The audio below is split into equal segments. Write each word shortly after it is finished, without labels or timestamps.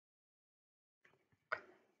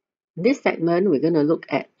In this segment, we're going to look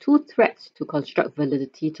at two threats to construct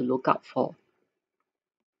validity to look out for.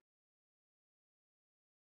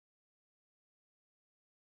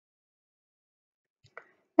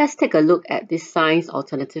 Let's take a look at this science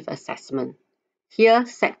alternative assessment. Here,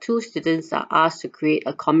 Sec 2 students are asked to create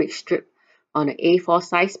a comic strip on an A4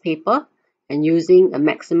 size paper and using a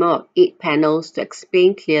maximum of 8 panels to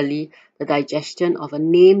explain clearly the digestion of a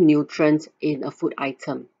named nutrient in a food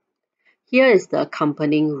item. Here is the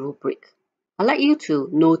accompanying rubric. I'd like you to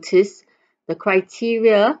notice the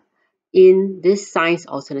criteria in this science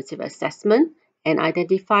alternative assessment and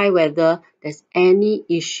identify whether there's any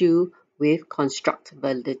issue with construct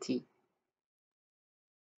validity.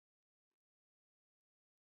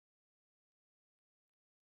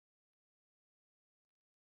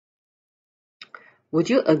 Would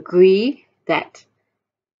you agree that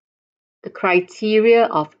the criteria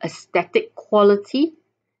of aesthetic quality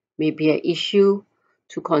may be an issue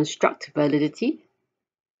to construct validity?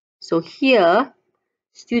 So here,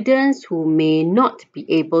 students who may not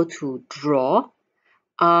be able to draw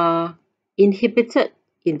are inhibited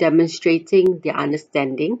in demonstrating their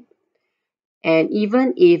understanding. And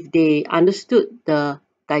even if they understood the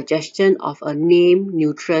digestion of a named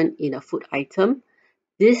nutrient in a food item,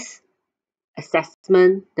 this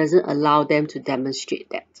assessment doesn't allow them to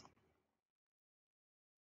demonstrate that.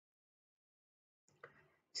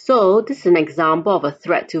 So this is an example of a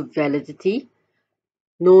threat to validity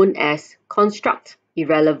known as construct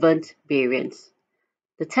irrelevant variance.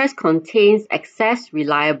 The test contains excess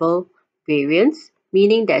reliable variance,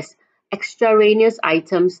 meaning there's extraneous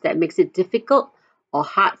items that makes it difficult or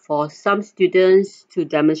hard for some students to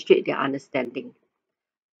demonstrate their understanding.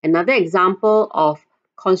 Another example of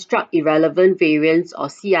construct irrelevant variance or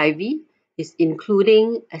CIV is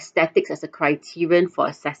including aesthetics as a criterion for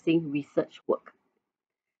assessing research work.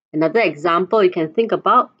 Another example you can think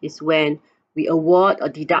about is when we award or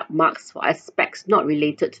deduct marks for aspects not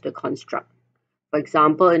related to the construct. For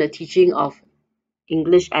example, in the teaching of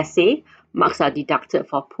English essay, marks are deducted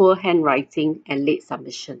for poor handwriting and late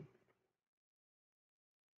submission.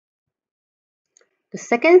 The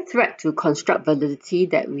second threat to construct validity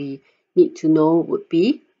that we need to know would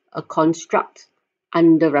be a construct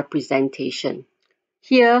underrepresentation.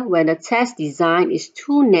 Here, when a test design is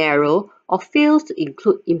too narrow or fails to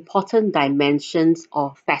include important dimensions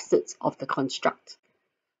or facets of the construct.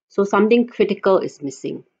 So something critical is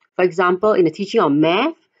missing. For example, in the teaching of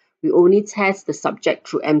math, we only test the subject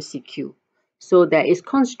through MCQ. So there is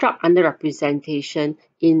construct underrepresentation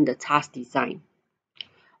in the task design.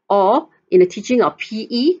 Or in the teaching of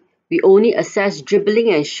PE, we only assess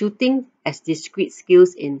dribbling and shooting as discrete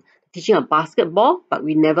skills in teaching of basketball, but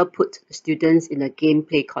we never put students in a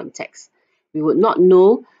gameplay context. We would not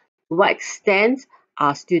know to what extent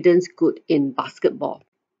are students good in basketball.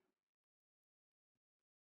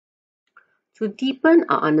 To deepen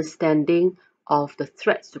our understanding of the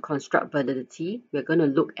threats to construct validity, we're going to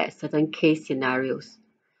look at certain case scenarios.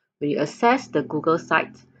 When you access the Google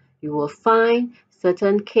site, you will find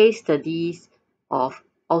certain case studies of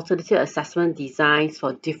alternative assessment designs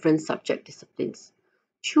for different subject disciplines.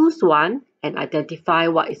 Choose one and identify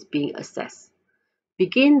what is being assessed.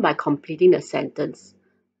 Begin by completing the sentence.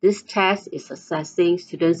 This test is assessing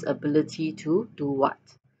students' ability to do what?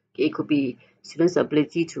 Okay, it could be students'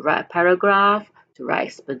 ability to write a paragraph, to write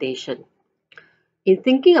explanation. In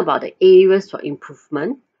thinking about the areas for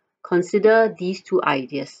improvement, consider these two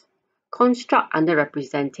ideas: construct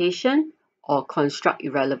underrepresentation or construct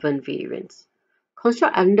irrelevant variance.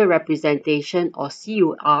 Construct underrepresentation or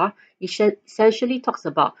CUR essentially talks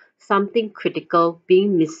about something critical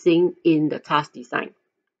being missing in the task design.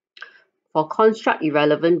 For construct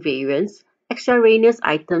irrelevant variance, extraneous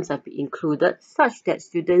items have been included such that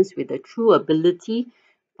students with a true ability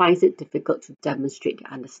finds it difficult to demonstrate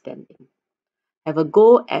their understanding. Have a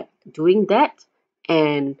go at doing that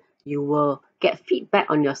and you will get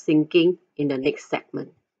feedback on your thinking in the next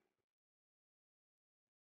segment.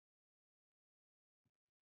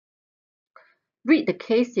 Read the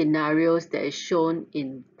case scenarios that is shown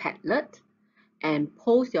in Padlet and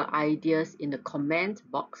post your ideas in the comment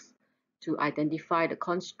box to identify the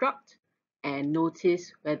construct and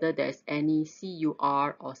notice whether there's any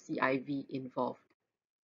CUR or CIV involved.